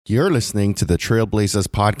You're listening to the Trailblazers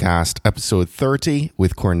Podcast, episode 30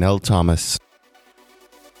 with Cornell Thomas.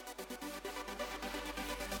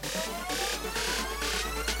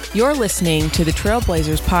 You're listening to the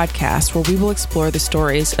Trailblazers Podcast, where we will explore the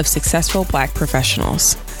stories of successful Black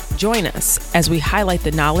professionals. Join us as we highlight the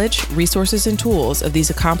knowledge, resources, and tools of these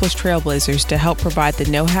accomplished trailblazers to help provide the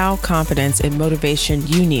know-how, confidence, and motivation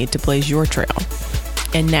you need to blaze your trail.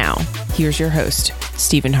 And now, here's your host,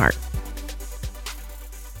 Stephen Hart.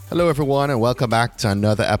 Hello, everyone, and welcome back to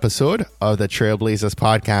another episode of the Trailblazers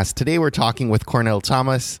Podcast. Today, we're talking with Cornell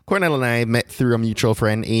Thomas. Cornell and I met through a mutual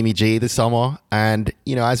friend, Amy J, this summer. And,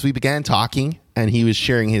 as we began talking and he was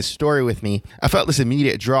sharing his story with me, I felt this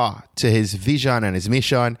immediate draw to his vision and his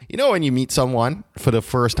mission. When you meet someone for the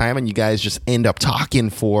first time and you guys just end up talking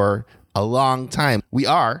for a long time. We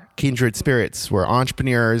are kindred spirits. We're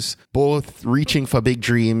entrepreneurs, both reaching for big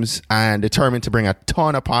dreams and determined to bring a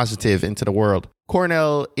ton of positive into the world.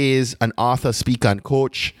 Cornell is an author, speaker, and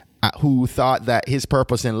coach who thought that his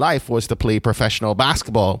purpose in life was to play professional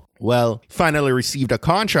basketball. Well, finally received a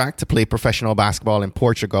contract to play professional basketball in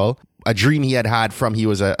Portugal, a dream he had from he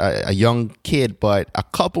was a young kid, but a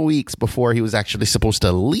couple weeks before he was actually supposed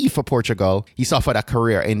to leave for Portugal, he suffered a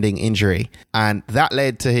career-ending injury. And that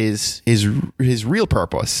led to his real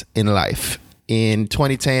purpose in life. In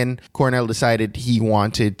 2010, Cornell decided he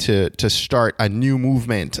wanted to start a new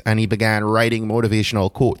movement, and he began writing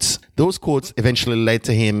motivational quotes. Those quotes eventually led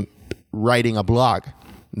to him writing a blog.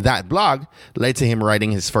 That blog led to him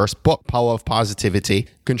writing his first book, Power of Positivity,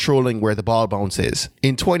 Controlling Where the Ball Bounces.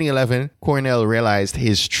 In 2011, Cornell realized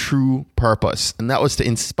his true purpose, and that was to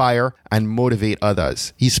inspire and motivate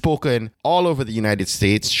others. He's spoken all over the United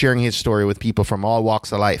States, sharing his story with people from all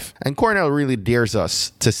walks of life. And Cornell really dares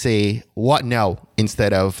us to say, what now,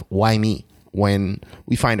 instead of why me, when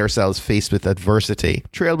we find ourselves faced with adversity.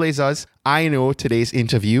 Trailblazers, I know today's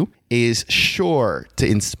interview is sure to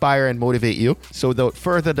inspire and motivate you. So without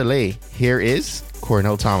further delay, here is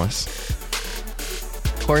Cornell Thomas.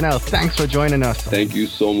 Cornell, thanks for joining us. Thank you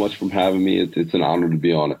so much for having me. It's an honor to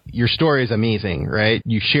be on it. Your story is amazing, right?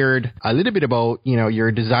 You shared a little bit about,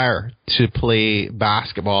 your desire to play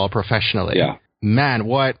basketball professionally. Yeah. Man,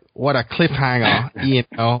 what a cliffhanger,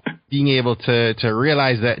 being able to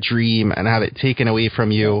realize that dream and have it taken away from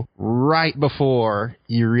you right before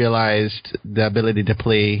you realized the ability to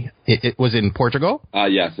play. It was in Portugal?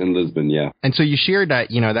 Yes, in Lisbon, yeah. And so you shared that,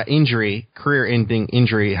 that injury, career-ending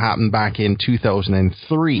injury happened back in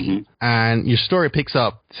 2003. Mm-hmm. And your story picks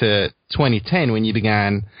up to 2010 when you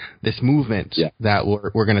began this movement that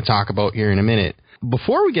we're going to talk about here in a minute.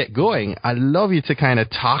 Before we get going, I'd love you to kind of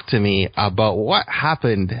talk to me about what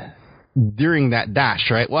happened during that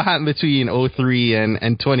dash, right? What happened between 03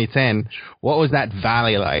 and 2010? What was that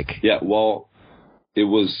valley like? Yeah, well, it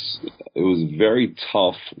was very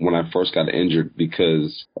tough when I first got injured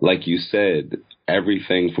because, like you said,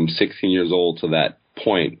 everything from 16 years old to that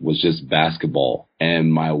point was just basketball.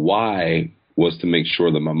 And my why was to make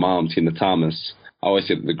sure that my mom, Tina Thomas, I always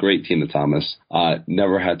say the great Tina Thomas,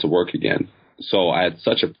 never had to work again. So I had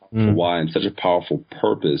such a powerful why and such a powerful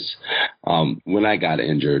purpose. When I got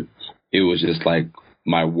injured, it was just like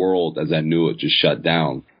my world as I knew it just shut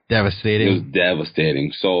down. Devastating. It was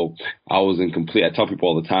devastating. So I tell people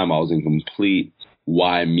all the time, I was in complete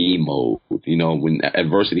why me mode. When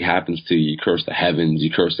adversity happens to you, you curse the heavens,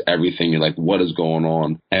 you curse everything. You're like, what is going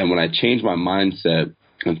on? And when I changed my mindset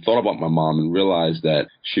and thought about my mom and realized that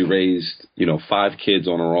she raised, 5 kids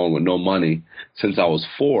on her own with no money since I was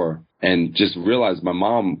 4, and just realized my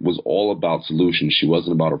mom was all about solutions. She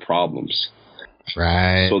wasn't about her problems.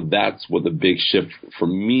 Right. So that's what the big shift for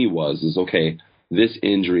me is okay, this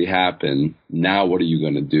injury happened. Now what are you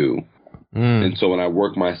going to do? And so when I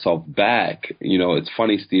work myself back, it's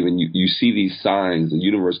funny, Stephen, you see these signs. The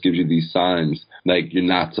universe gives you these signs like you're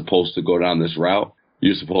not supposed to go down this route.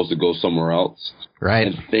 You're supposed to go somewhere else. Right.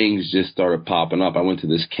 And things just started popping up. I went to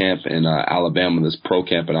this camp in Alabama, this pro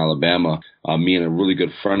camp in Alabama, me and a really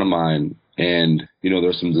good friend of mine. And,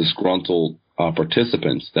 there's some disgruntled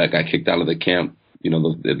participants that got kicked out of the camp, at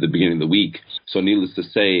the beginning of the week. So needless to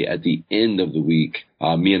say, at the end of the week,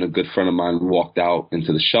 me and a good friend of mine walked out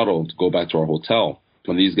into the shuttle to go back to our hotel.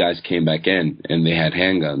 And these guys came back in and they had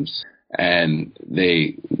handguns. And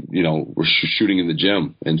they, were shooting in the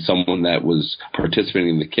gym. And someone that was participating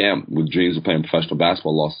in the camp with dreams of playing professional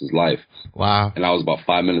basketball lost his life. Wow. And I was about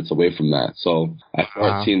 5 minutes away from that. So I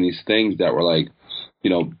started seeing these things that were like,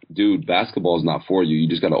 dude, basketball is not for you. You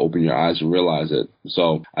just got to open your eyes and realize it.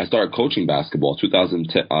 So I started coaching basketball.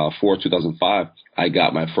 2004, 2005, I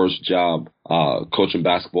got my first job coaching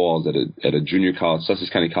basketball at a junior college, Sussex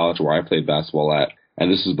County College, where I played basketball at.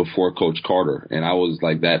 And this was before Coach Carter. And I was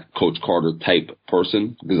like that Coach Carter type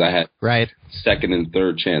person because I had second and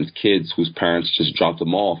third chance kids whose parents just dropped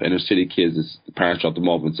them off. Inner city kids, the parents dropped them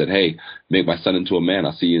off and said, hey, make my son into a man.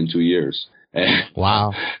 I'll see you in 2 years. And,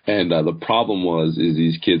 wow. And the problem is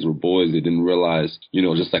these kids were boys. They didn't realize,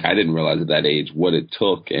 just like I didn't realize at that age what it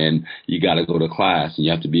took. And you got to go to class and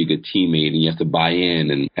you have to be a good teammate and you have to buy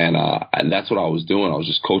in. And that's what I was doing. I was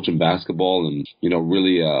just coaching basketball and,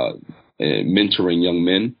 really mentoring young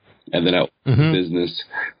men. And then I opened business,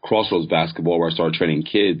 Crossroads Basketball, where I started training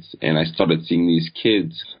kids. And I started seeing these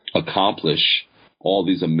kids accomplish all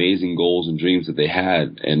these amazing goals and dreams that they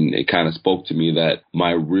had. And it kind of spoke to me that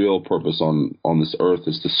my real purpose on this earth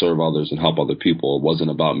is to serve others and help other people. It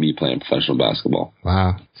wasn't about me playing professional basketball.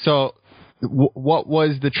 Wow. So what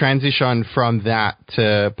was the transition from that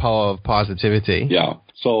to Power of Positivity? Yeah.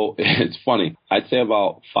 So it's funny. I'd say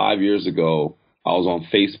about 5 years ago, I was on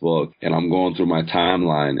Facebook and I'm going through my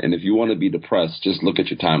timeline. And if you want to be depressed, just look at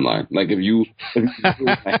your timeline. Like if you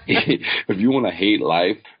want to hate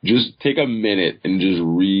life, just take a minute and just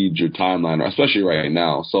read your timeline, especially right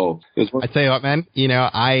now. So I tell you what, man,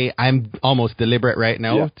 I'm almost deliberate right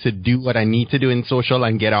now to do what I need to do in social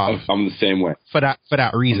and get off. I'm the same way. For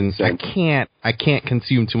that reason, I can't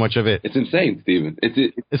consume too much of it. It's insane, Stephen.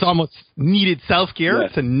 It's almost needed self-care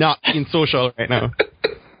to not be in social right now.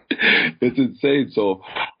 It's insane. So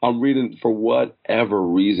I'm reading, for whatever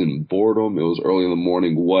reason, boredom, it was early in the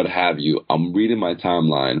morning, what have you. I'm reading my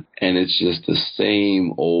timeline and it's just the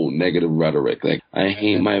same old negative rhetoric. Like, I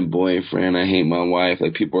hate my boyfriend. I hate my wife.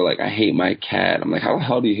 Like, people are like, I hate my cat. I'm like, how the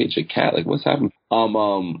hell do you hate your cat? Like, what's happening?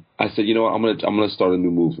 I said, you know what? I'm going to start a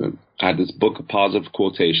new movement. I had this book of positive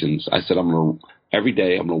quotations. I said, every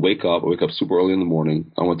day, I'm going to wake up super early in the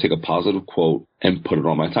morning. I'm going to take a positive quote and put it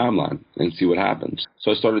on my timeline and see what happens.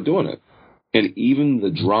 So I started doing it. And even the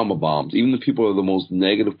drama bombs, even the people who are the most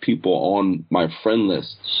negative people on my friend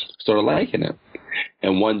list started liking it.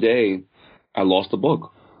 And one day, I lost the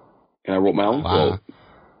book. And I wrote my own quote.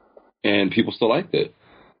 And people still liked it.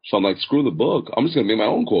 So I'm like, screw the book. I'm just going to make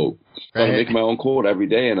my own quote. So I make my own quote every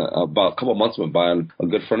day. And about a couple of months went by, and a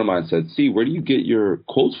good friend of mine said, "See, where do you get your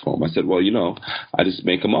quotes from?" I said, "Well, I just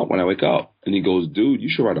make them up when I wake up." And he goes, "Dude, you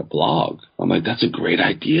should write a blog." I'm like, "That's a great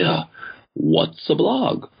idea. What's a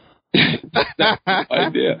blog?" That's the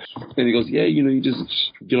idea. And he goes, "Yeah, you just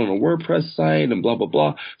get on a WordPress site and blah, blah,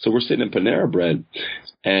 blah." So we're sitting in Panera Bread.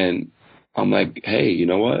 And I'm like, "Hey, you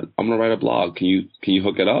know what? I'm going to write a blog. Can you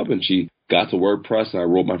hook it up?" And she got to WordPress, and I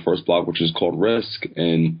wrote my first blog, which is called Risk.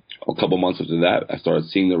 And a couple months after that, I started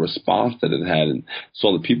seeing the response that it had, and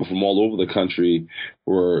saw that people from all over the country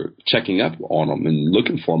were checking up on them and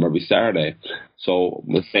looking for them every Saturday. So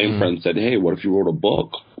the same friend said, "Hey, what if you wrote a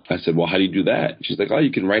book?" I said, "Well, how do you do that?" She's like, "Oh,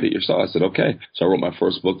 you can write it yourself." I said, "Okay." So I wrote my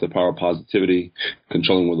first book, The Power of Positivity,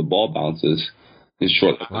 Controlling Where the Ball Bounces. And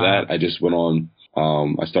shortly after that, I just went on.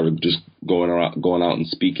 I started just going out and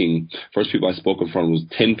speaking. First people I spoke in front of was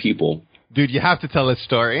 10 people. Dude, you have to tell this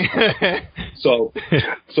story. So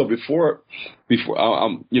before,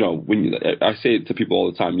 when I say it to people all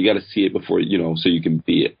the time, you got to see it before, so you can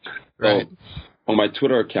be it. Right. So on my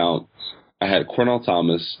Twitter account, I had Cornell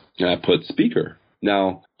Thomas, and I put speaker.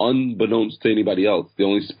 Now, unbeknownst to anybody else, the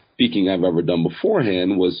only speaking I've ever done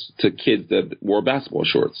beforehand was to kids that wore basketball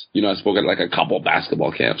shorts. I spoke at like a couple of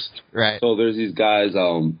basketball camps. Right. So there's these guys,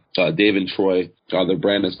 Dave and Troy, their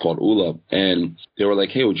brand is called Ula, and they were like,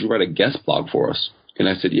 "Hey, would you write a guest blog for us?" And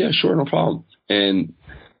I said, "Yeah, sure, no problem." And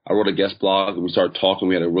I wrote a guest blog, and we started talking.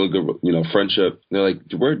 We had a really good, friendship. They're like,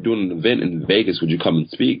 "We're doing an event in Vegas. Would you come and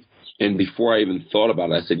speak?" And before I even thought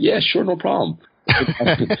about it, I said, "Yeah, sure, no problem."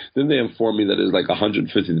 Then they informed me that there's like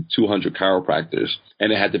 150 to 200 chiropractors,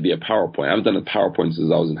 and it had to be a PowerPoint. I haven't done a PowerPoint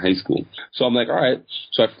since I was in high school. So I'm like, all right.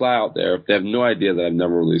 So I fly out there. They have no idea that I've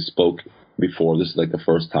never really spoke before. This is like the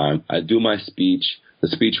first time. I do my speech. The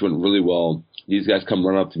speech went really well. These guys come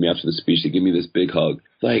run up to me after the speech. They give me this big hug.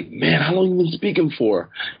 Like, "Man, how long have you been speaking for?"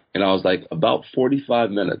 And I was like, "About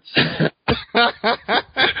 45 minutes.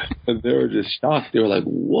 And they were just shocked. They were like,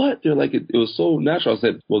 "What?" They're like, it was so natural. I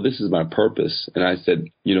said, "Well, this is my purpose." And I said,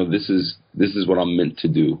 this is what I'm meant to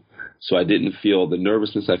do. So I didn't feel the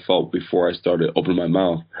nervousness I felt before I started opening my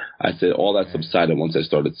mouth. I said all that subsided once I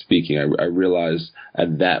started speaking. I realized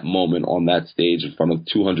at that moment on that stage in front of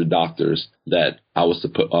 200 doctors that I was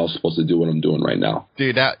supposed to do what I'm doing right now.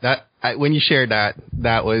 Dude, when you shared that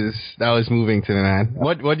was moving to me, man.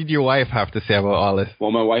 What did your wife have to say about all this?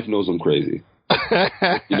 Well, my wife knows I'm crazy.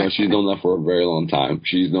 She's known that for a very long time.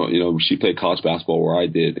 She played college basketball where I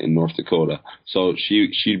did in North Dakota. So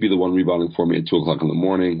she'd be the one rebounding for me at 2:00 in the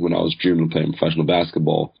morning when I was dreaming of playing professional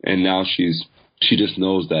basketball. And now she's she just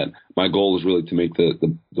knows that my goal is really to make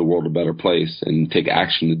the world a better place and take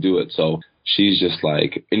action to do it. So she's just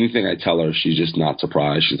like, anything I tell her, she's just not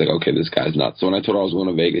surprised. She's like, okay, this guy's nuts. So when I told her I was going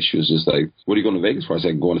to Vegas, she was just like, what are you going to Vegas for? I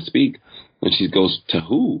said, I'm going to speak. And she goes, to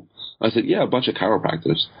who? I said, yeah, a bunch of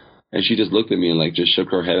chiropractors. And she just looked at me and like just shook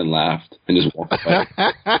her head and laughed and just walked away.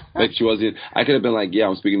 Like she wasn't. I could have been like, yeah,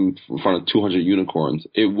 I'm speaking in front of 200 unicorns.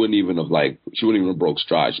 It wouldn't even have like, she wouldn't even have broke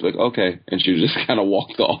stride. She's like, okay, and she just kind of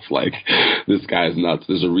walked off like, this guy's nuts.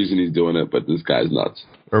 There's a reason he's doing it, but this guy's nuts.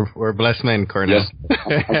 We're blessed men, Cornell. Yes,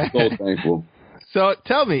 I'm so thankful. So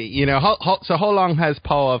tell me, you know, how long has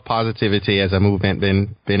Power of Positivity as a movement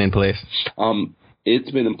been in place?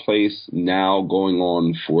 It's been in place now going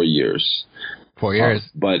on 4 years. 4 years.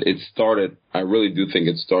 But it started, I really do think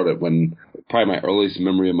it started when probably my earliest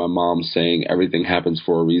memory of my mom saying everything happens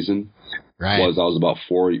for a reason was I was about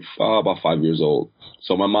 5 years old.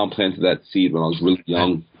 So my mom planted that seed when I was really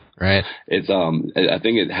young. Right. It's I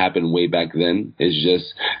think it happened way back then. It's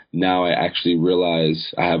just now I actually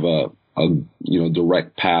realize I have a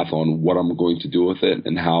direct path on what I'm going to do with it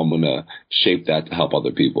and how I'm going to shape that to help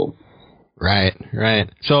other people. Right.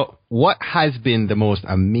 So what has been the most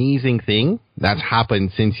amazing thing that's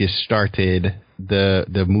happened since you started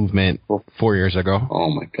the movement 4 years ago? Oh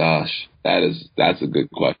my gosh. That's a good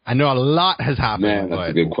question. I know a lot has happened. Man,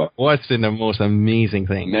 that's a good question. What's been the most amazing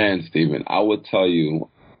thing? Man, Stephen, I would tell you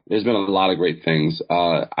there's been a lot of great things.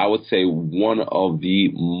 I would say one of the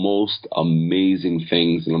most amazing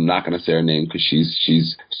things, and I'm not going to say her name because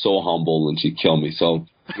she's so humble and she'd kill me. So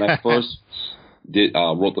when I first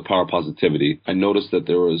wrote The Power of Positivity, I noticed that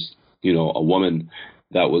there was, a woman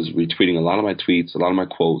that was retweeting a lot of my tweets, a lot of my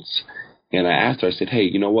quotes. And I asked her, I said, hey,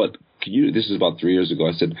 you know what? This was about 3 years ago.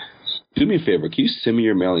 I said, do me a favor. Can you send me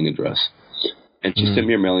your mailing address? And she sent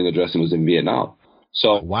me her mailing address and was in Vietnam.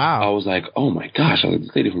 So wow. I was like, oh my gosh, I'm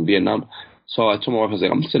this lady from Vietnam. So I told my wife, I was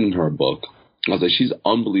like, I'm sending her a book. I was like, she's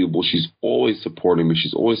unbelievable. She's always supporting me.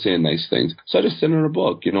 She's always saying nice things. So I just sent her a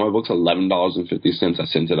book. My book's $11.50. I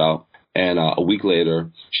sent it out. And a week later,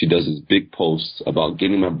 she does this big post about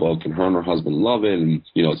getting my book, and her husband love it, and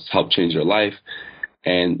it's helped change their life.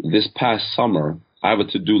 And this past summer, I have a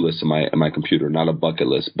to-do list in my computer, not a bucket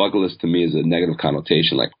list. Bucket list to me is a negative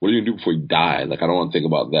connotation. Like, what are you going to do before you die? Like, I don't want to think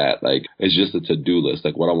about that. Like, it's just a to-do list,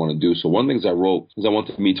 like what I want to do. So one of the things I wrote is I want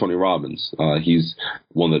to meet Tony Robbins. He's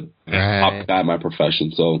one of the top guy in my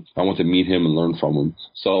profession. So I want to meet him and learn from him.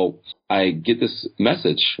 So I get this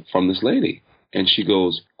message from this lady. And she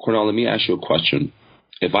goes, Cornell, let me ask you a question.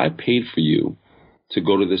 If I paid for you to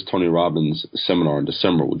go to this Tony Robbins seminar in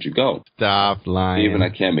December, would you go? Stop lying. Even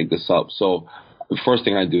I can't make this up. So the first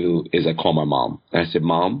thing I do is I call my mom. And I said,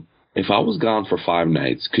 Mom, if I was gone for 5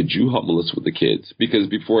 nights, could you help Melissa with the kids? Because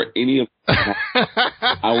before any of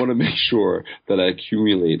I want to make sure that I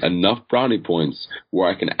accumulate enough brownie points where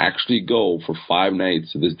I can actually go for 5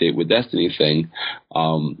 nights to this Date with Destiny thing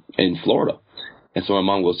in Florida. And so my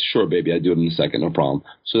mom goes, sure, baby, I'll do it in a second, no problem.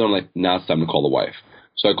 So then I'm like, now it's time to call the wife.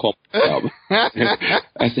 So I call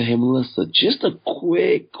I said, hey, Melissa, just a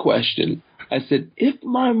quick question. I said, if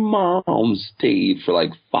my mom stayed for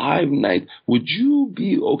like 5 nights, would you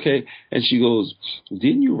be okay? And she goes,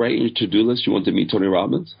 didn't you write in your to-do list you want to meet Tony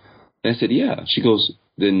Robbins? And I said, yeah. She goes,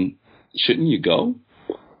 then shouldn't you go?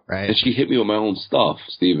 Right. And she hit me with my own stuff,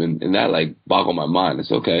 Stephen, and that like boggled my mind. I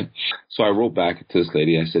said, okay. So I wrote back to this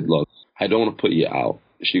lady. I said, look, I don't want to put you out.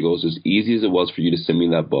 She goes, as easy as it was for you to send me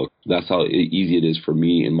that book, that's how easy it is for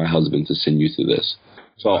me and my husband to send you through this.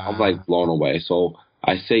 So I'm like blown away. So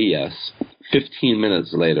I say yes. 15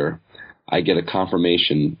 minutes later, I get a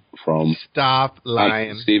confirmation from... Stop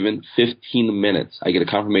lying. Stephen, 15 minutes. I get a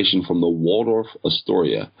confirmation from the Waldorf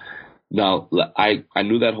Astoria. Now, I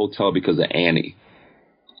knew that hotel because of Annie.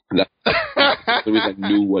 That's the reason I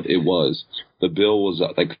knew what it was. The bill was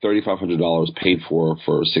like $3,500 paid for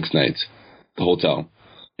 6 nights, the hotel.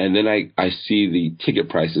 And then I see the ticket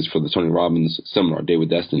prices for the Tony Robbins seminar, Date with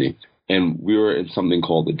Destiny. And we were in something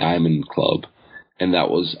called the Diamond Club. And that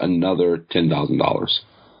was another $10,000.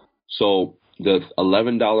 So the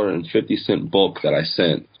 $11.50 book that I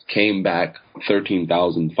sent came back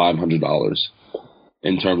 $13,500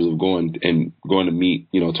 in terms of going to meet,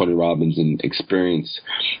 Tony Robbins and experience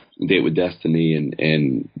Date with Destiny.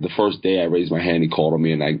 And the first day I raised my hand, he called on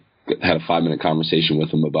me, and I had a 5-minute conversation with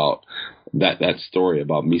him about that story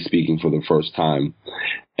about me speaking for the first time.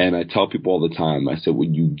 And I tell people all the time, I said,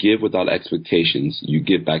 when you give without expectations, you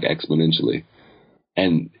get back exponentially.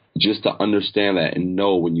 And just to understand that and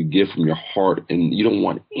know when you give from your heart and you don't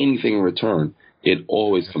want anything in return, it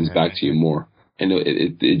always comes back to you more. And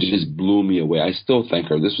it just blew me away. I still thank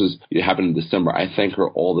her. It happened in December. I thank her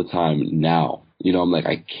all the time now. I'm like,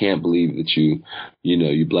 I can't believe that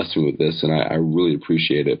you blessed me with this, and I really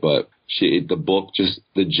appreciate it. But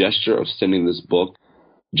the gesture of sending this book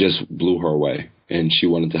just blew her away, and she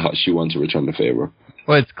wanted to return the favor.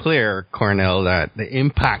 Well, it's clear, Cornell, that the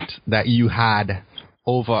impact that you had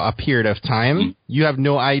over a period of time, you have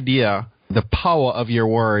no idea the power of your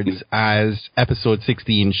words. As episode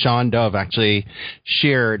 16, Sean Dove actually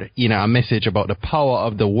shared, a message about the power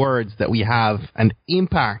of the words that we have and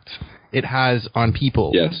impact it has on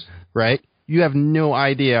people. Yes. Right? You have no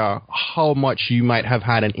idea how much you might have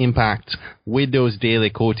had an impact with those daily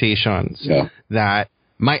quotations that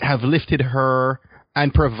might have lifted her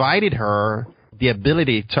and provided her the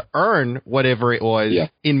ability to earn whatever it was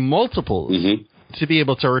in multiples. To be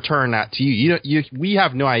able to return that to you. We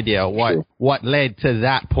have no idea what led to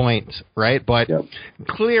that point, right? But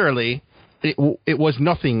clearly, it was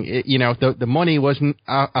nothing. The money wasn't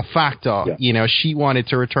a factor. She wanted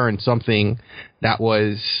to return something that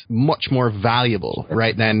was much more valuable,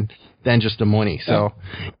 right, than just the money. So,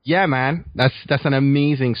 man, that's an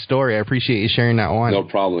amazing story. I appreciate you sharing that one. No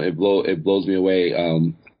problem. It blows me away.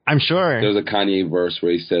 I'm sure. There's a Kanye verse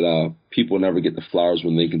where he said, people never get the flowers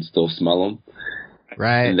when they can still smell them.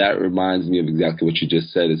 Right. And that reminds me of exactly what you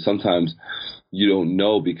just said. Is sometimes you don't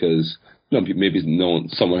know because maybe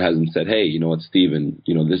someone hasn't said, hey, you know what, Stephen,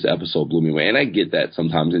 this episode blew me away. And I get that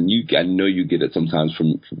sometimes. And I know you get it sometimes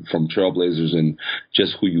from Trailblazers and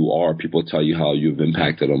just who you are. People tell you how you've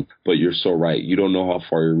impacted them. But you're so right. You don't know how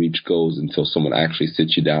far your reach goes until someone actually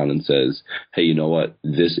sits you down and says, hey, you know what,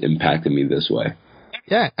 this impacted me this way.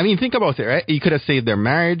 Yeah, I mean, think about it, right? You could have saved their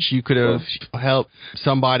marriage. You could have helped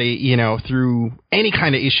somebody, through any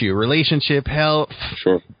kind of issue, relationship, health,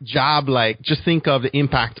 job. Like, just think of the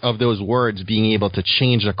impact of those words being able to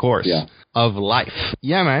change the course of life.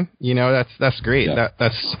 Yeah, man. That's great. Yeah.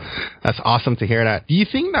 That's awesome to hear that. Do you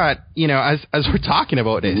think that, as we're talking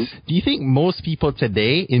about this, do you think most people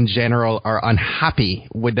today in general are unhappy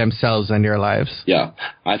with themselves and their lives? Yeah,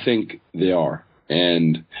 I think they are.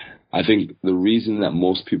 And I think the reason that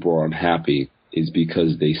most people are unhappy is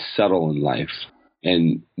because they settle in life.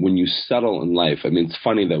 And when you settle in life, I mean, it's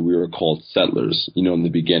funny that we were called settlers, in the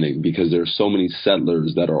beginning, because there's so many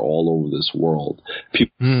settlers that are all over this world.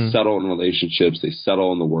 People settle in relationships. They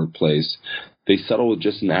settle in the workplace. They settle with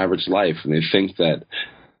just an average life. And they think that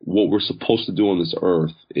what we're supposed to do on this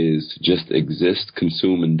earth is just exist,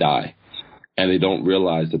 consume, and die. And they don't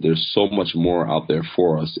realize that there's so much more out there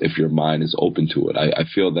for us if your mind is open to it. I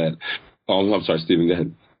feel that. Oh, I'm sorry, Stephen, go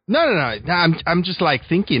ahead. No. I'm just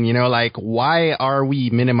thinking, why are we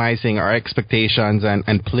minimizing our expectations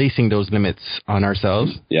and placing those limits on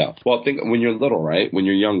ourselves? Yeah. Well, think when you're little, right? When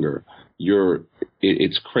you're younger,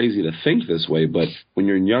 it's crazy to think this way, but when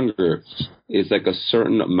you're younger, it's like a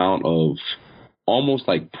certain amount of almost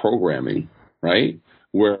like programming, right?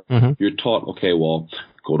 Where you're taught, okay, well,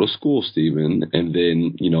 go to school, Stephen, and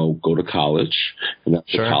then, go to college. And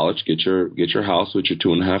after college, get your house with your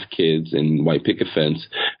 2.5 kids and white picket fence.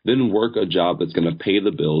 Then work a job that's going to pay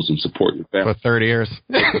the bills and support your family. For 30 years.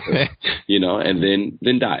 And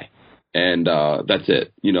then die. And that's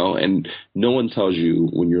it, and no one tells you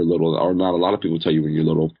when you're little, or not a lot of people tell you when you're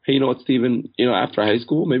little, hey, you know what, Stephen, after high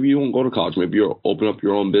school, maybe you won't go to college. Maybe you'll open up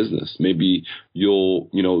your own business. Maybe you'll,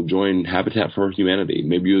 join Habitat for Humanity.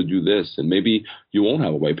 Maybe you'll do this, and maybe you won't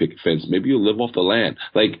have a white picket fence. Maybe you'll live off the land.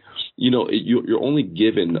 Like, you're only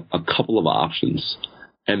given a couple of options,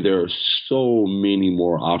 and there are so many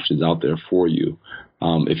more options out there for you.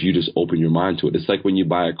 If you just open your mind to it. It's like when you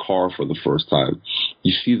buy a car for the first time.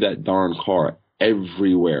 You see that darn car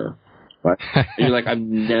everywhere, right? And you're like, I've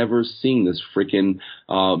never seen this freaking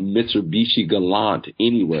Mitsubishi Galant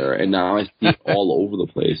anywhere, and now I see it all over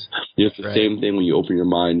the place. It's the same thing when you open your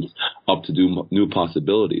mind up to do new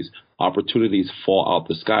possibilities. Opportunities fall out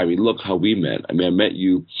the sky. I mean, look how we met. I mean, I met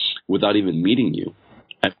you without even meeting you.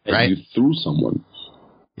 I met you through someone.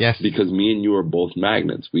 Yes. Because me and you are both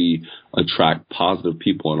magnets. We attract positive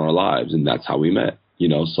people in our lives, and that's how we met.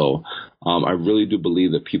 So I really do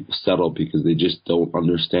believe that people settle because they just don't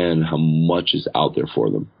understand how much is out there for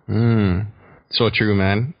them. So true,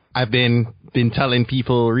 man. I've been telling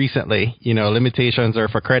people recently, limitations are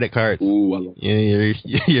for credit cards. Ooh, I love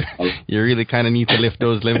that. You really kind of need to lift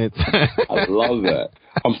those limits. I love that.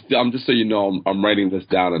 I'm just so you know, I'm writing this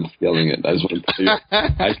down and stealing it. I just want to tell you,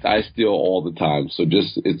 I steal all the time. So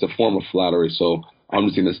it's a form of flattery. So I'm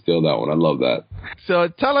just going to steal that one. I love that. So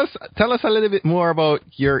tell us a little bit more about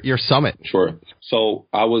your summit. Sure. So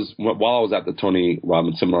while I was at the Tony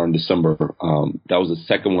Robbins seminar in December, that was the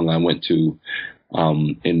second one I went to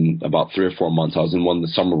in about 3 or 4 months. I was in one the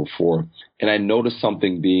summer before, and I noticed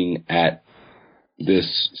something being at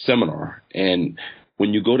this seminar, and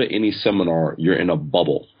when you go to any seminar, you're in a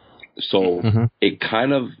bubble. So it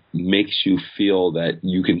kind of makes you feel that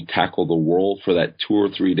you can tackle the world for that 2 or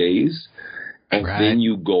 3 days. And then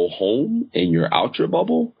you go home and you're out your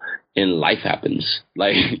bubble and life happens.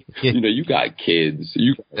 Like, you got kids,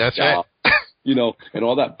 That's right. And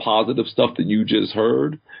all that positive stuff that you just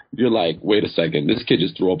heard, you're like, wait a second, this kid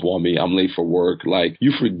just threw up on me. I'm late for work. Like,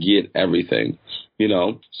 you forget everything,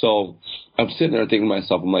 So I'm sitting there thinking to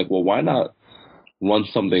myself, I'm like, well, why not run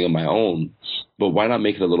something of my own, but why not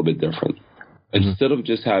make it a little bit different? Instead of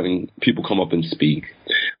just having people come up and speak,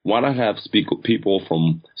 why not have speakers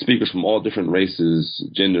from all different races,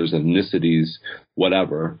 genders, ethnicities,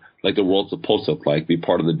 whatever, like the world's supposed to look like, be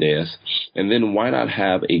part of the dais? And then why not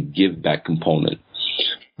have a give back component?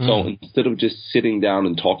 So instead of just sitting down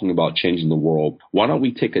and talking about changing the world, why don't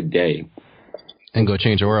we take a day and go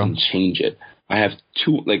change the world and change it? I have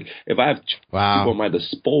if I have two people at my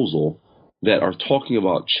disposal that are talking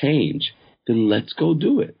about change, then let's go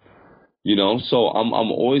do it. So I'm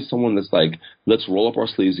always someone that's like, let's roll up our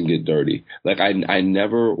sleeves and get dirty. Like, I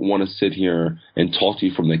never want to sit here and talk to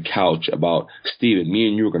you from the couch about, Steven, me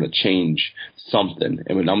and you are going to change something.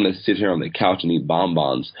 And I'm going to sit here on the couch and eat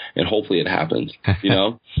bonbons and hopefully it happens.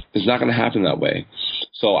 It's not going to happen that way.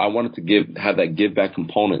 So I wanted to have that give back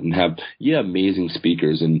component and have, amazing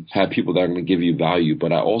speakers and have people that are going to give you value.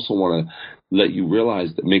 But I also want to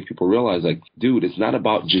make people realize, like, dude, it's not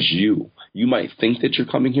about just you. You might think that you're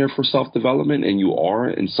coming here for self-development, and you are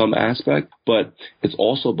in some aspect, but it's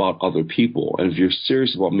also about other people. And if you're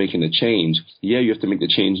serious about making a change, you have to make the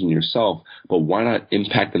change in yourself, but why not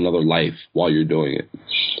impact another life while you're doing it?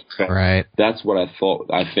 Right. That's what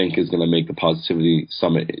I think is going to make the Positivity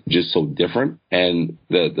Summit just so different. And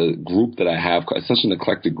the group that I have, it's such an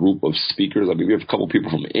eclectic group of speakers. I mean, we have a couple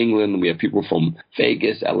people from England, we have people from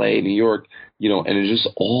Vegas, LA, New York, and it's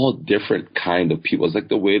just all different kind of people. It's like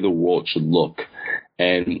the way the world should look.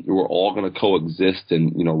 And we're all going to coexist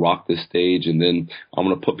and, rock this stage. And then I'm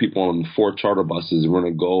going to put people on 4 charter buses. We're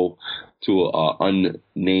going to go to an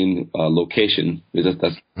unnamed location. That's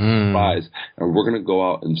a surprise. And we're going to go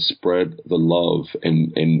out and spread the love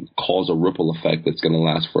and cause a ripple effect that's going to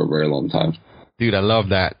last for a very long time. Dude, I love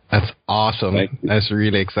that. That's awesome. That's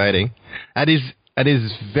really exciting. That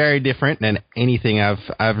is very different than anything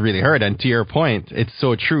I've really heard. And to your point, it's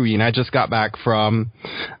so true. I just got back from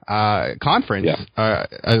a conference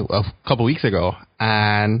a couple weeks ago,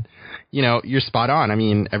 and you're spot on. I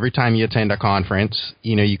mean, every time you attend a conference,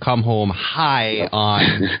 you come home high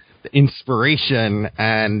on the inspiration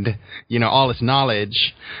and all this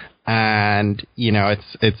knowledge. And,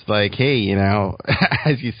 it's like, hey,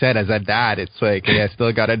 as you said, as a dad, it's like, hey, I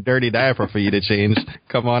still got a dirty diaper for you to change.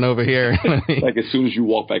 Come on over here. Like, as soon as you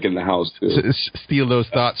walk back in the house, too. Steal those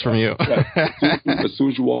thoughts from you. As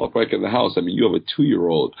soon as you walk back in the house, I mean, you have a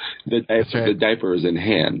 2-year-old. The diaper is in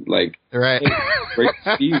hand. Like, right. Hey, great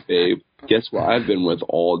to see you, babe. Guess what I've been with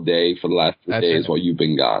all day for the last 3 days while you've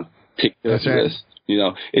been gone. Take care of this.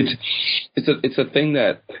 It's a thing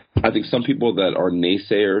that I think some people that are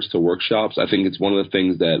naysayers to workshops, I think it's one of the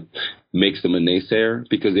things that makes them a naysayer,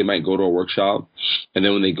 because they might go to a workshop and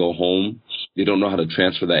then when they go home, they don't know how to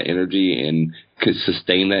transfer that energy and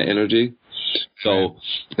sustain that energy. So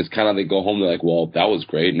it's kind of, they go home, they're like, well, that was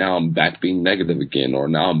great. Now I'm back being negative again, or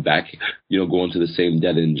now I'm back, going to the same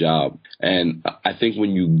dead-end job. And I think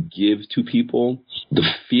when you give to people, the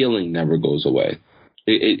feeling never goes away.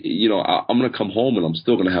 I'm going to come home and I'm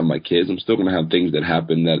still going to have my kids. I'm still going to have things that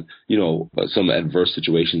happen that, some adverse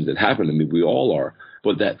situations that happen to me. We all are.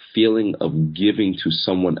 But that feeling of giving to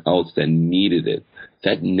someone else that needed it,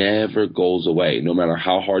 that never goes away. No matter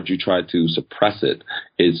how hard you try to suppress it,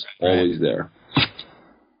 it's always there.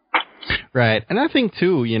 Right. And I think,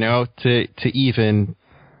 too, to even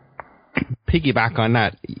piggyback on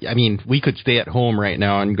that, I mean, we could stay at home right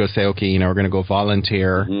now and go say, okay, we're going to go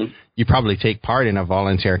volunteer. Mm-hmm. You probably take part in a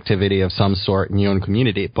volunteer activity of some sort in your own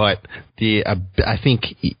community, but I think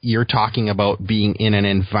you're talking about being in an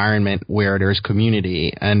environment where there's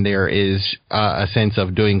community and there is a sense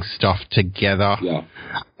of doing stuff together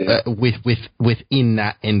within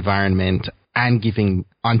that environment and giving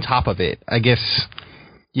on top of it. I guess,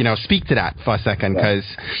 speak to that for a second, because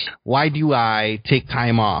why do I take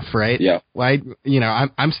time off, right? Yeah. Why,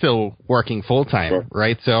 I'm still working full time,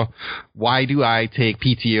 right? So why do I take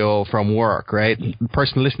PTO from work, right? The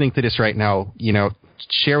person listening to this right now,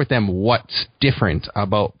 share with them what's different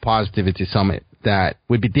about Positivity Summit that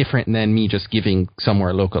would be different than me just giving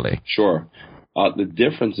somewhere locally. Sure. The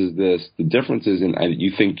difference is this. The difference is, and I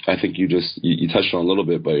think you touched on a little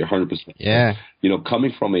bit, but you're 100%. Yeah.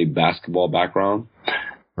 Coming from a basketball background,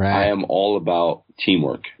 I am all about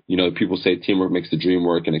teamwork. You know, people say teamwork makes the dream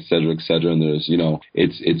work, and et cetera, and there's, you know,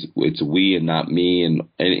 it's we and not me, and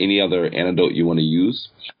any other anecdote you want to use.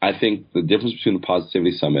 I think the difference between the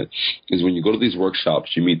Positivity Summit is when you go to these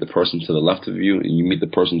workshops, you meet the person to the left of you and you meet the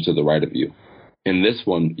person to the right of you. In this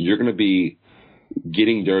one, you're going to be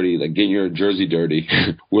getting dirty, like getting your jersey dirty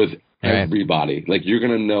with everybody. Like, you're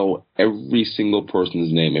going to know every single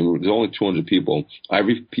person's name. And there's only 200 people,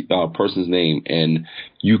 every person's name. And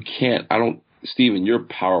you can't, Stephen, you're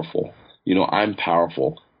powerful. You know, I'm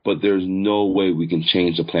powerful, but there's no way we can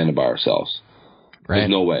change the planet by ourselves. There's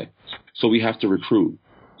no way. So we have to recruit.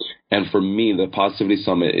 And for me, the Positivity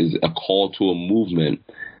Summit is a call to a movement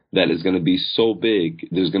that is going to be so big.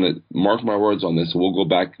 There's going to, mark my words on this, we'll go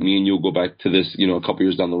back, me and you'll go back to this, you know, a couple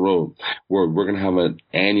years down the road, where we're going to have an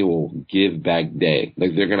annual give back day.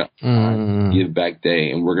 Like, they're going to give back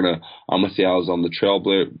day. And I'm going to say I was on the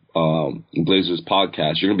Trailblazers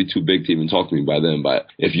podcast. You're going to be too big to even talk to me by then, but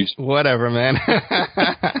if you... Whatever, man.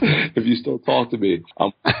 If you still talk to me, you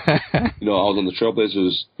know, I was on the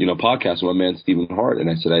Trailblazers, you know, podcast with my man, Stephen Hart. And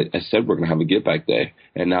I said, we're going to have a give back day.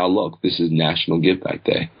 And now look, this is National Give Back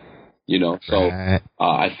Day. You know, so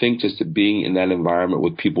I think just being in that environment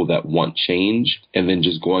with people that want change, and then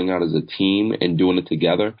just going out as a team and doing it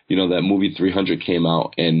together. You know, that movie 300 came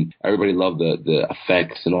out and everybody loved the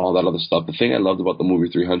effects and all that other stuff. The thing I loved about the movie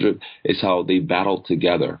 300 is how they battled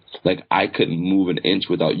together. Like, I couldn't move an inch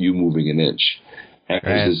without you moving an inch. And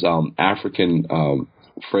there's this African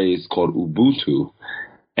phrase called Ubuntu.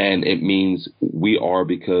 And it means we are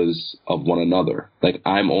because of one another. Like,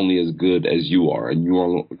 I'm only as good as you are, and you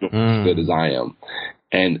are as good as I am.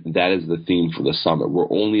 And that is the theme for the summit. We're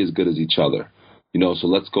only as good as each other. You know, so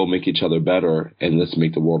let's go make each other better, and let's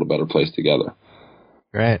make the world a better place together.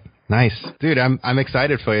 Right. Nice. Dude, I'm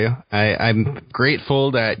excited for you. I'm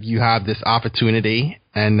grateful that you have this opportunity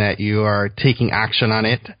and that you are taking action on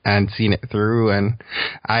it and seeing it through. And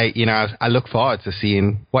I look forward to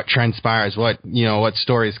seeing what transpires, what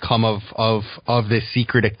stories come of this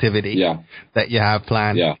secret activity that you have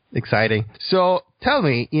planned. Yeah. Exciting. So tell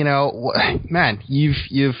me, you know, man,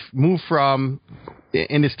 you've moved from,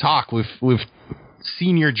 in this talk, we've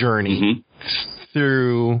seen your journey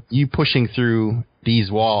through you pushing through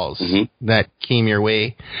these walls that came your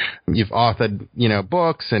way. You've authored, you know,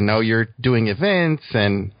 books, and now you're doing events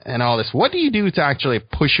and all this. What do you do to actually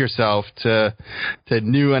push yourself to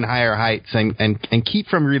new and higher heights and keep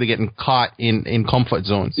from really getting caught in comfort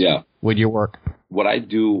zones with your work? What I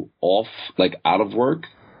do out of work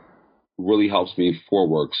really helps me for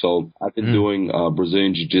work. So I've been doing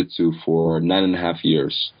Brazilian Jiu-Jitsu for 9.5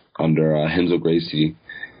 years under Renzo Gracie.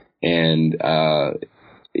 And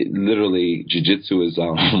literally, jiu-jitsu is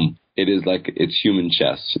it is like it's human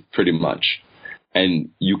chess, pretty much, and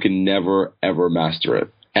you can never ever master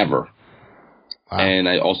it, ever. Wow. And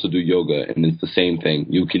I also do yoga, and it's the same thing.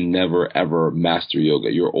 You can never ever master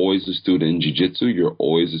yoga. You're always a student in jiu-jitsu. You're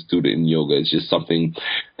always a student in yoga. It's just something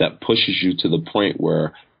that pushes you to the point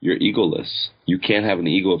where you're egoless. You can't have an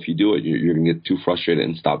ego if you do it. You're gonna get too frustrated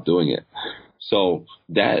and stop doing it. So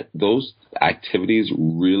those activities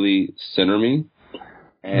really center me,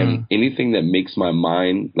 and anything that makes my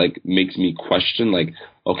mind, like, makes me question, like,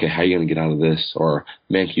 okay, how are you going to get out of this? Or,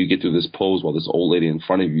 man, can you get through this pose while this old lady in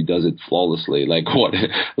front of you does it flawlessly? Like, what?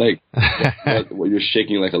 Like, what you're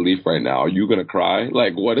shaking like a leaf right now. Are you going to cry?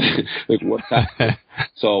 Like, what? Like, what's happening?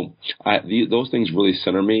 So those things really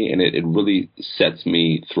center me, and it really sets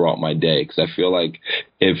me throughout my day, because I feel like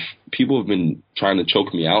if people have been trying to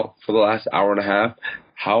choke me out for the last hour and a half,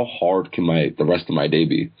 how hard can the rest of my day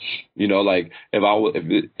be? You know, like, if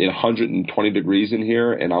it's 120 degrees in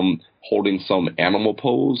here and I'm holding some animal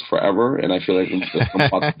pose forever and I feel like I'm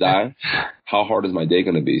about to die, how hard is my day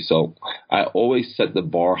going to be? So I always set the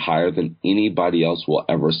bar higher than anybody else will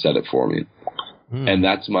ever set it for me. And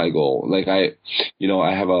that's my goal. Like, I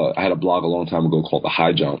had a blog a long time ago called The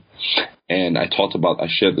High Jump. And I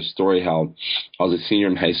shared the story how I was a senior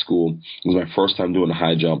in high school. It was my first time doing a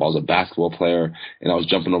high jump. I was a basketball player, and I was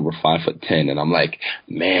jumping over 5'10". And I'm like,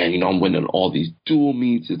 man, you know, I'm winning all these dual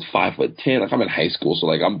meets. It's 5'10". Like, I'm in high school, so,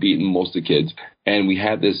 like, I'm beating most of the kids. And we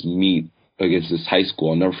had this meet against this high school.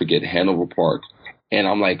 I'll never forget, Hanover Park. And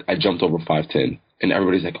I'm like, I jumped over 5'10". And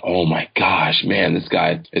everybody's like, oh, my gosh, man, this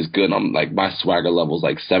guy is good. And I'm like, my swagger level is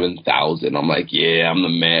like 7,000. I'm like, yeah, I'm the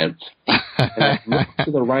man. And I look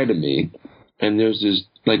to the right of me, and there's this,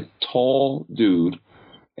 like, tall dude,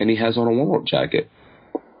 and he has on a warm-up jacket.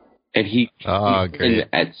 And he's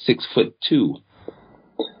at 6'2".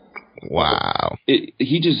 Wow.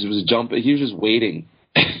 He just was jumping. He was just waiting.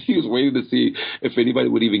 He was waiting to see if anybody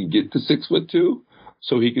would even get to 6'2",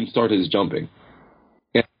 so he can start his jumping.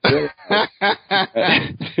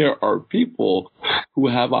 there are people who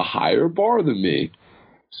have a higher bar than me.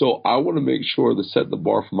 So I want to make sure to set the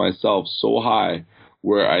bar for myself so high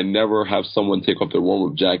where I never have someone take off their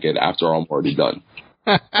warm-up jacket after I'm already done.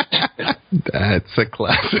 That's a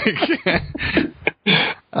classic.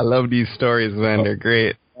 I love these stories, man. They're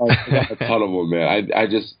great. I got a ton of them, man.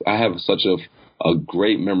 I have such a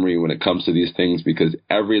great memory when it comes to these things because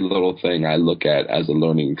every little thing I look at as a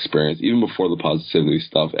learning experience, even before the positivity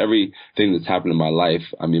stuff, everything that's happened in my life.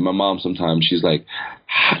 I mean, my mom sometimes, she's like,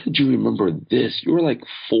 how did you remember this? You were like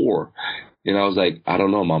 4. And I was like, I don't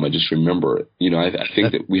know, Mom. I just remember it. You know, I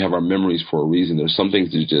think that we have our memories for a reason. There's some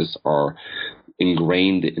things that just are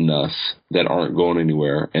ingrained in us that aren't going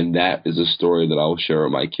anywhere. And that is a story that I will share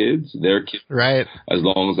with my kids, their kids, right, as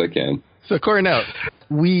long as I can. So, Cornell,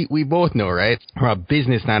 we both know, right, from a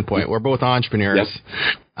business standpoint, we're both entrepreneurs.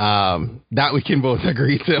 Yep. That we can both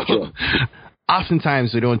agree to. Sure.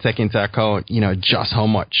 Oftentimes, we don't take into account, just how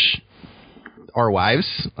much our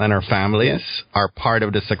wives and our families are part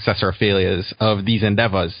of the success or failures of these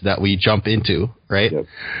endeavors that we jump into, right? Yep.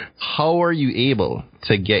 How are you able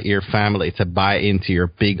to get your family to buy into your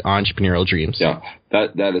big entrepreneurial dreams? Yeah,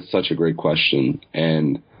 that is such a great question.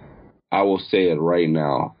 And I will say it right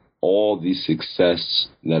now. All the success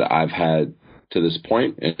that I've had to this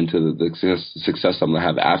point and to the success I'm going to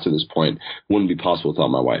have after this point wouldn't be possible without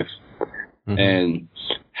my wife. Mm-hmm. And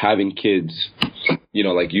having kids,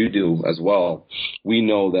 like you do as well, we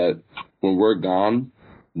know that when we're gone,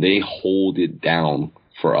 they hold it down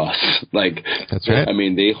for us. Like, that's right. I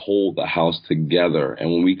mean, they hold the house together.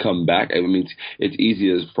 And when we come back, I mean, it's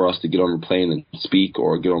easy for us to get on a plane and speak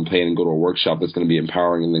or get on a plane and go to a workshop that's going to be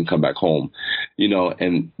empowering and then come back home,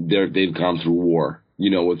 and they've gone through war,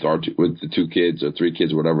 with the 2 kids or 3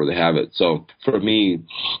 kids or whatever they have it. So for me,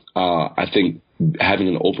 I think having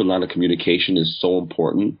an open line of communication is so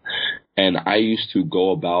important. And I used to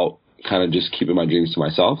go about kind of just keeping my dreams to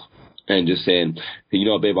myself and just saying, hey,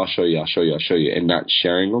 babe, I'll show you, and not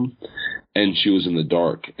sharing them. And she was in the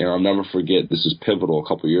dark. And I'll never forget, this is pivotal a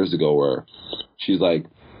couple of years ago, where she's like,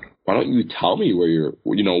 why don't you tell me where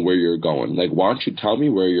you're going? Like, why don't you tell me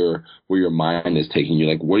where your mind is taking you?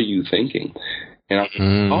 Like, what are you thinking? And I was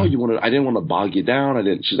like, I didn't want to bog you down.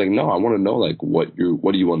 She's like, no, I want to know, like, what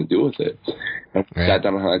do you want to do with it? And I sat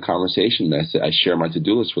down and had a conversation. And I shared my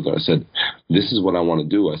to-do list with her. I said, this is what I want to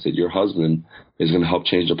do. I said, your husband is going to help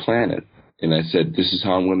change the planet. And I said, this is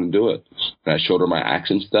how I'm going to do it. And I showed her my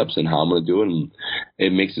action steps and how I'm going to do it. And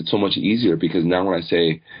it makes it so much easier because now when I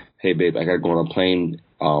say, hey, babe, I got to go on a plane.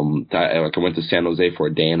 I went to San Jose for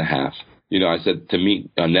a day and a half. I said to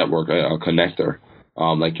meet a network, a connector,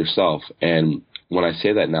 like yourself. And when I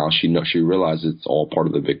say that now, she realizes it's all part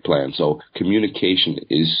of the big plan. So communication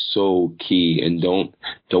is so key, and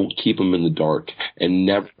don't keep them in the dark, and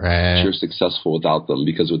never you're successful without them,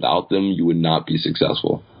 because without them, you would not be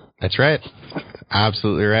successful. That's right.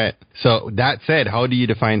 Absolutely right. So that said, how do you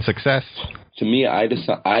define success? To me, I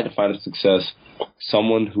define a success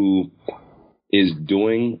someone who is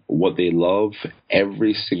doing what they love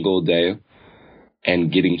every single day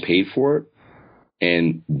and getting paid for it,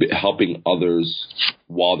 and helping others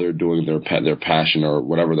while they're doing their passion or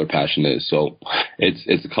whatever their passion is. So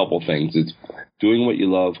it's a couple things. It's doing what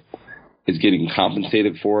you love, it's getting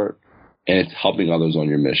compensated for it, and it's helping others on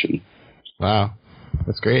your mission. Wow,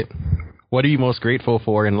 that's great. What are you most grateful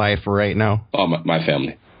for in life right now? Oh, my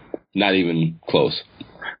family. Not even close.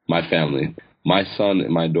 My family. My son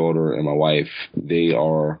and my daughter and my wife,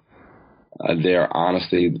 they're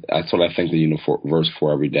honestly, that's what I thank the universe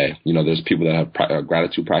for every day. There's people that have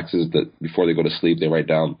gratitude practices that before they go to sleep, they write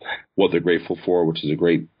down what they're grateful for, which is a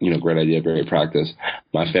great idea, great practice.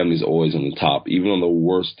 My family's always on the top. Even on the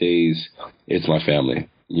worst days, it's my family,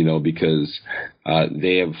 because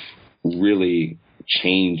they have really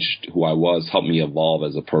changed who I was, helped me evolve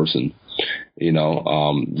as a person. You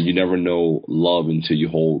never know love until you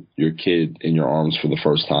hold your kid in your arms for the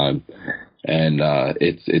first time. And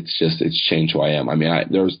it's changed who I am. I mean,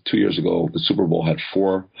 there was 2 years ago, the Super Bowl had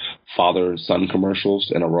 4 father-son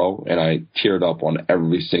commercials in a row, and I teared up on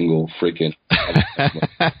every single freaking.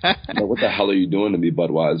 What the hell are you doing to me,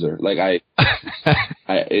 Budweiser? Like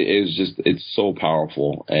it's so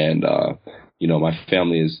powerful, and my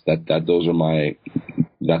family is that.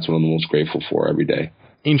 That's what I'm most grateful for every day.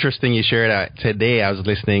 Interesting you share that. Today I was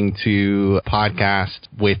listening to a podcast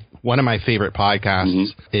with one of my favorite podcasts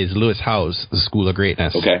is Lewis Howes, The School of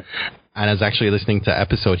Greatness. Okay. And I was actually listening to an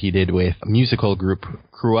episode he did with a musical group,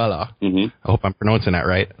 Cruella. I hope I'm pronouncing that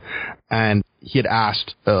right. And he had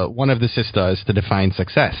asked one of the sisters to define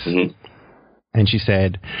success. And she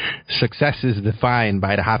said, success is defined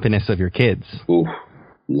by the happiness of your kids. Ooh.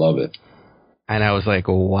 Love it. And I was like,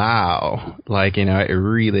 wow, like, you know, it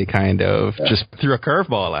really kind of just threw a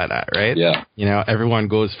curveball at that, right? Yeah. You know, everyone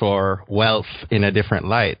goes for wealth in a different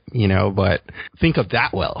light, you know, but think of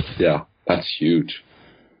that wealth. Yeah, that's huge.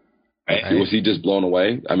 Right. Was he just blown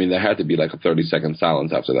away? I mean, there had to be like a 30-second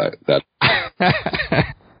silence after that.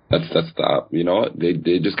 That's the, you know,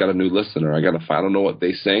 they just got a new listener. I don't know what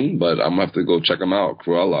they sing, but I'm gonna have to go check them out.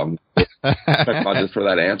 Cruella. Check them out just for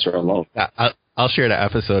that answer alone. I'll share that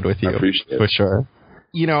episode with you. I appreciate it. For sure.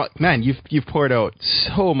 You know, man, you've poured out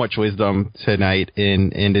so much wisdom tonight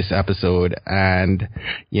in this episode, and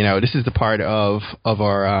you know, this is the part of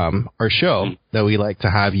our show that we like to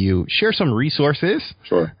have you share some resources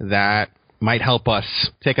that might help us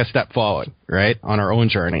take a step forward, right, on our own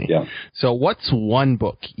journey. Yeah. So what's one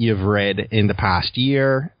book you've read in the past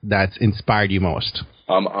year that's inspired you most?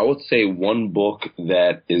 I would say one book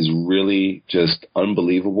that is really just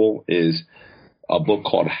unbelievable is a book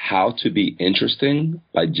called How to Be Interesting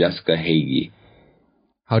by Jessica Hagee.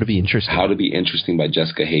 How to Be Interesting. How to Be Interesting by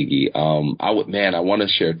Jessica Hagee. I want to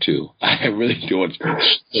share two. I really do want to.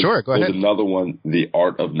 Sure, go ahead. There's another one, The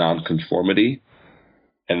Art of Nonconformity.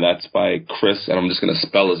 And that's by Chris, and I'm just going to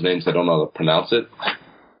spell his name so I don't know how to pronounce it.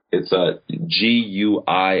 It's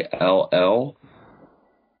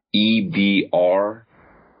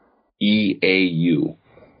Guilebereau.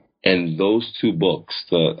 And those two books,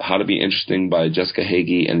 the How to Be Interesting by Jessica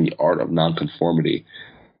Hagee and The Art of Nonconformity,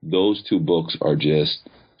 those two books are just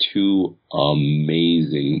two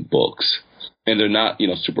amazing books. And they're not, you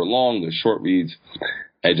know, super long, they're short reads.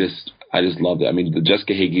 I just loved it. I mean, the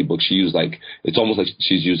Jessica Hagee book, she used it's almost like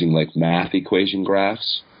she's using like math equation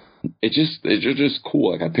graphs. It's just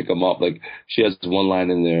cool. Like I pick them up. Like she has one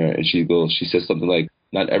line in there and she says something like,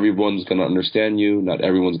 not everyone's going to understand you. Not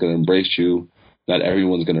everyone's going to embrace you. Not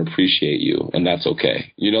everyone's going to appreciate you. And that's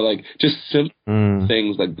okay. You know, like just simple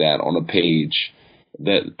things like that on a page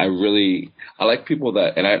that I like people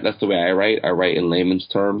that, and that's the way I write. I write in layman's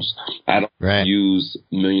terms. I don't use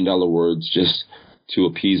 $1 million words just to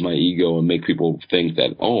appease my ego and make people think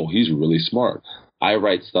that, oh, he's really smart. I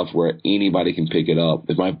write stuff where anybody can pick it up.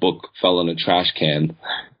 If my book fell in a trash can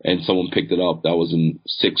and someone picked it up that was in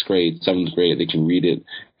 6th grade, 7th grade, they can read it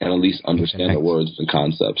and at least understand the words and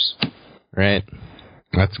concepts. Right.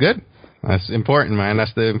 That's good. That's important, man.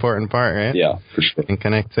 That's the important part, right? Yeah, for sure. And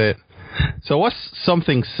connect it. So what's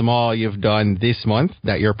something small you've done this month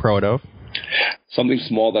that you're proud of? Something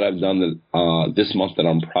small that I've done this month that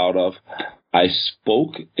I'm proud of. I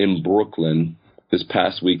spoke in Brooklyn this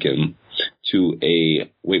past weekend to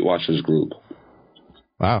a Weight Watchers group.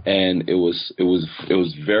 Wow. And it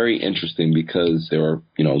was very interesting because they were,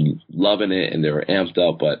 you know, loving it and they were amped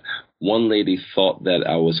up, but one lady thought that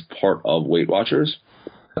I was part of Weight Watchers.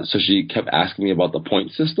 So she kept asking me about the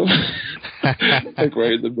point system. Like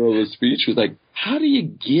right in the middle of the speech, she was like, how do you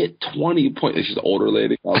get 20 points? She's an older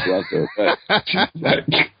lady. God bless her. But she's like,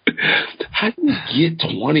 how do you get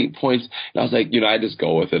 20 points? And I was like, you know, I just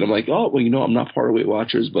go with it. I'm like, oh, well, you know, I'm not part of Weight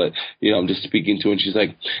Watchers, but, you know, I'm just speaking to her. And she's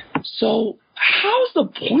like, so how's the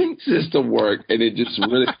point system work? And it just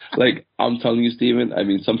really, like, I'm telling you, Stephen, I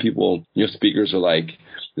mean, some people, your speakers are like,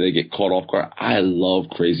 they get caught off guard. I love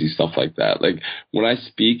crazy stuff like that. Like when I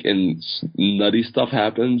speak and nutty stuff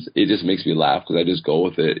happens, it just makes me laugh because I just go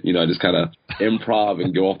with it. You know, I just kind of improv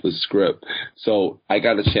and go off the script. So I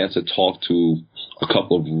got a chance to talk to a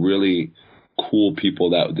couple of really cool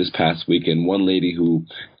people that this past weekend. One lady who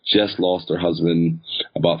just lost her husband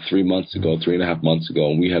about 3.5 months ago,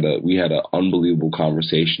 and we had an unbelievable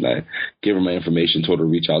conversation. I gave her my information, told her to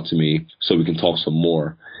reach out to me so we can talk some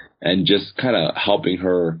more. And just kind of helping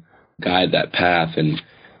her guide that path and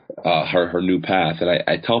her new path. And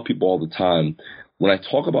I tell people all the time, when I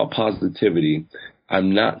talk about positivity,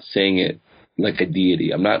 I'm not saying it like a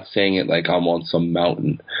deity. I'm not saying it like I'm on some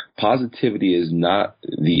mountain. Positivity is not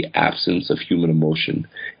the absence of human emotion.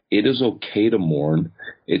 It is okay to mourn.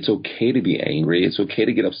 It's okay to be angry. It's okay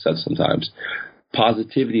to get upset sometimes.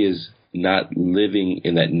 Positivity is not living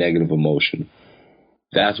in that negative emotion.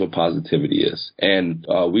 That's what positivity is. And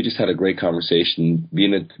we just had a great conversation.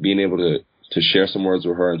 Being able to share some words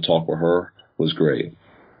with her and talk with her was great.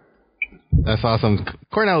 That's awesome.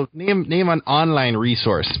 Cornell, name an online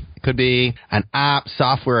resource. It could be an app,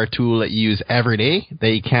 software, or tool that you use every day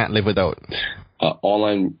that you can't live without.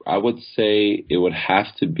 Online, I would say it would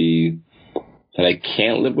have to be that I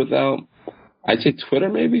can't live without. I'd say Twitter,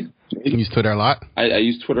 maybe. You use Twitter a lot? I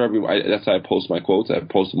use Twitter that's how I post my quotes. I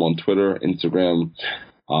post them on Twitter, Instagram,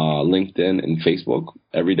 LinkedIn, and Facebook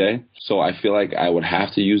every day. So I feel like I would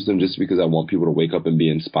have to use them just because I want people to wake up and be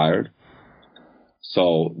inspired.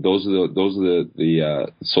 So those are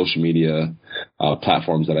the social media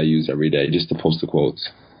platforms that I use every day just to post the quotes.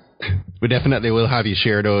 We definitely will have you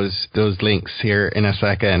share those links here in a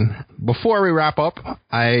second. Before we wrap up,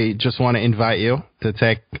 I just want to invite you to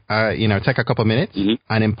take a couple minutes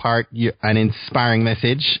and impart an inspiring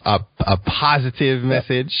message, a positive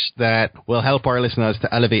message that will help our listeners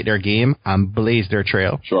to elevate their game and blaze their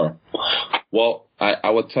trail. Sure. Well,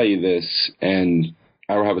 I will tell you this, and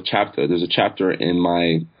I will have a chapter. There's a chapter in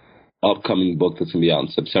my upcoming book that's going to be out in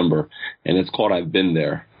September, and it's called I've Been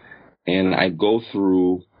There. And I go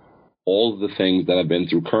through all of the things that I've been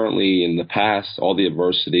through currently in the past, all the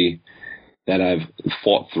adversity that I've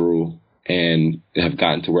fought through and have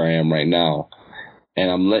gotten to where I am right now. And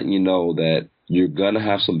I'm letting you know that you're going to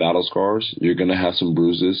have some battle scars. You're going to have some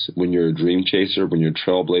bruises. When you're a dream chaser, when you're a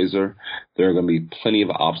trailblazer, there are going to be plenty of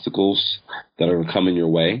obstacles that are going to come in your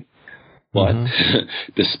way. But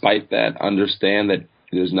despite that, understand that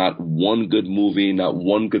there's not one good movie, not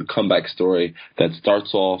one good comeback story that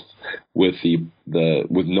starts off with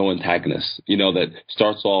with no antagonist. That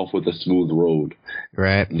starts off with a smooth road.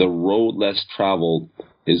 Right. The road less traveled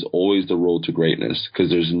is always the road to greatness, because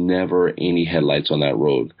there's never any headlights on that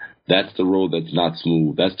road. That's the road that's not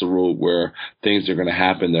smooth. That's the road where things are going to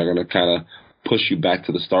happen. They're going to kind of push you back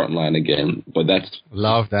to the starting line again. But that's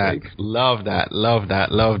love that. Love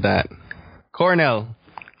that. Cornell,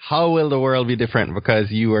 how will the world be different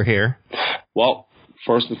because you are here? Well,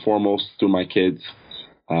 first and foremost, through my kids.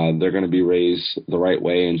 They're going to be raised the right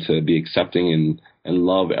way and to be accepting and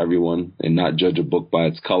love everyone and not judge a book by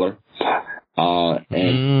its color.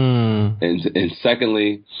 And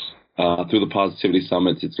secondly, through the Positivity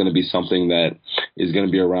Summits, it's going to be something that is going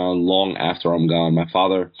to be around long after I'm gone. My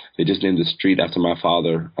father, they just named a street after my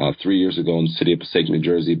father 3 years ago in the city of Passaic, New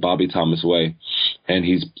Jersey, Bobby Thomas Way. And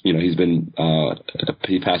he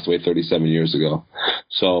passed away 37 years ago.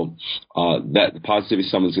 So that the Positivity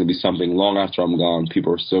Summit is going to be something long after I'm gone.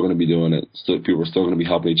 People are still going to be doing it. People are still going to be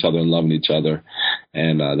helping each other and loving each other.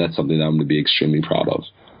 And that's something that I'm going to be extremely proud of.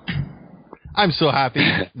 I'm so happy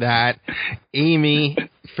that Amy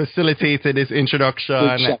facilitated this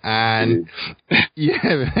introduction, and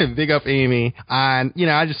big up Amy. And,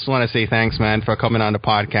 I just want to say thanks, man, for coming on the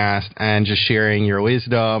podcast and just sharing your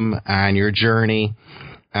wisdom and your journey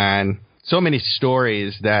and so many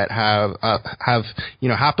stories that have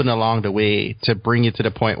happened along the way to bring you to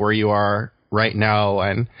the point where you are right now.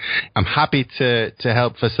 And I'm happy to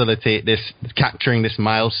help facilitate this, capturing this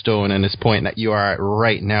milestone and this point that you are at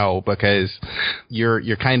right now, because you're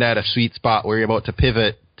kind of at a sweet spot where you're about to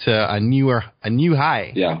pivot to a new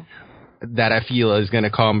high. Yeah. That I feel is going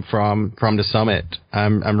to come from the summit.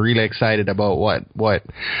 I'm really excited about what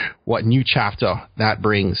new chapter that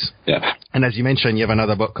brings. Yeah. And as you mentioned, you have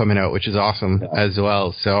another book coming out, which is awesome as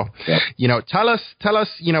well. So, tell us,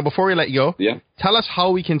 before we let you go, tell us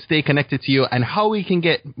how we can stay connected to you and how we can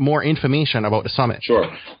get more information about the summit. Sure.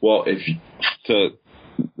 Well,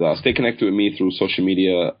 stay connected with me through social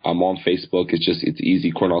media. I'm on Facebook. It's easy.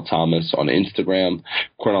 Cornell Thomas. On Instagram,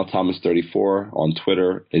 Cornell Thomas 34. On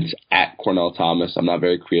Twitter, it's at Cornell Thomas. I'm not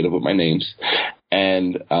very creative with my names.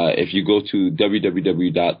 And if you go to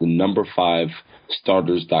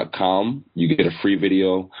www.5starters.com, you get a free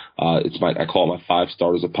video. I call it my 5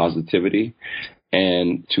 starters of positivity.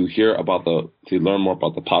 And to learn more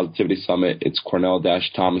about the Positivity Summit, it's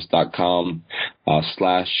cornell-thomas.com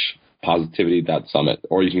 /positivity.summit,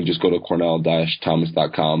 or you can just go to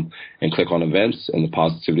cornell-thomas.com and click on events, and the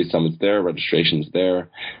Positivity Summit's there, registration's there,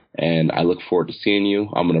 and I look forward to seeing you.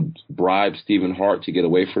 I'm going to bribe Stephen Hart to get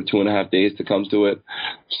away for 2.5 days to come to it.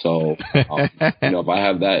 So, if they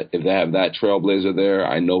have that trailblazer there,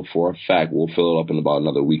 I know for a fact we'll fill it up in about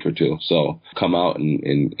another week or two. So come out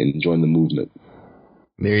and join the movement.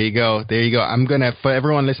 There you go. For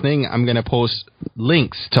everyone listening, I'm going to post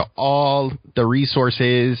links to all the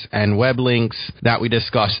resources and web links that we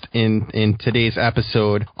discussed in today's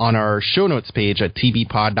episode on our show notes page at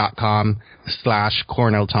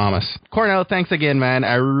tvpod.com/Cornell Thomas. Cornell, thanks again, man.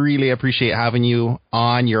 I really appreciate having you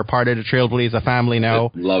on. You're a part of the Trailblazer family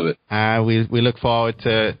now. Love it. We look forward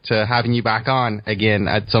to having you back on again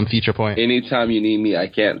at some future point. Anytime you need me, I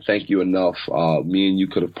can't thank you enough. Me and you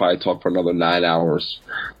could have probably talked for another 9 hours.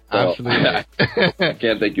 Absolutely. I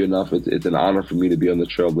can't thank you enough. It's an honor for me to be on the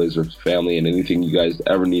Trailblazers family, and anything you guys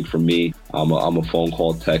ever need from me, I'm a phone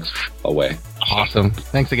call, text away. Awesome.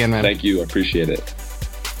 Thanks again, man. Thank you. I appreciate it.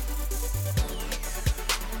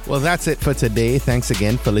 Well, that's it for today. Thanks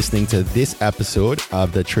again for listening to this episode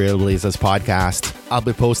of the Trailblazers podcast. I'll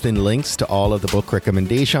be posting links to all of the book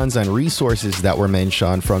recommendations and resources that were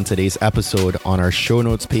mentioned from today's episode on our show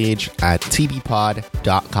notes page at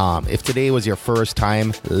tbpod.com. If today was your first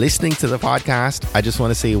time listening to the podcast, I just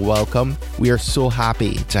want to say welcome. We are so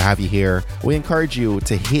happy to have you here. We encourage you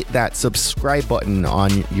to hit that subscribe button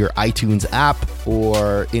on your iTunes app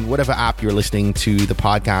or in whatever app you're listening to the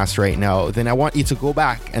podcast right now. Then I want you to go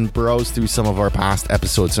back and browse through some of our past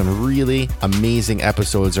episodes. Some really amazing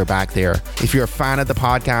episodes are back there. If you're a fan of the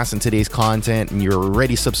podcast and today's content and you're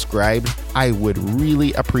already subscribed, I would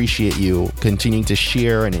really appreciate you continuing to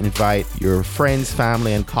share and invite your friends,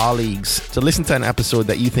 family, and colleagues to listen to an episode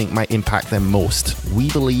that you think might impact them most. We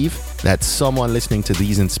believe that someone listening to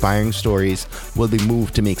these inspiring stories will be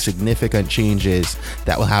moved to make significant changes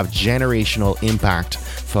that will have generational impact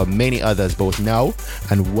for many others, both now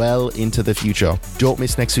and well into the future. Don't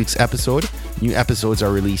miss next week's episode. New episodes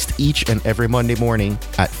are released each and every Monday morning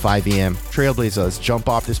at 5 a.m. Trailblazers, jump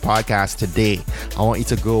off this podcast today. I want you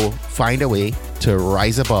to go find a way to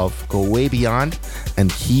rise above, go way beyond,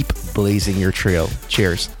 and keep blazing your trail.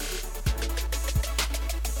 Cheers.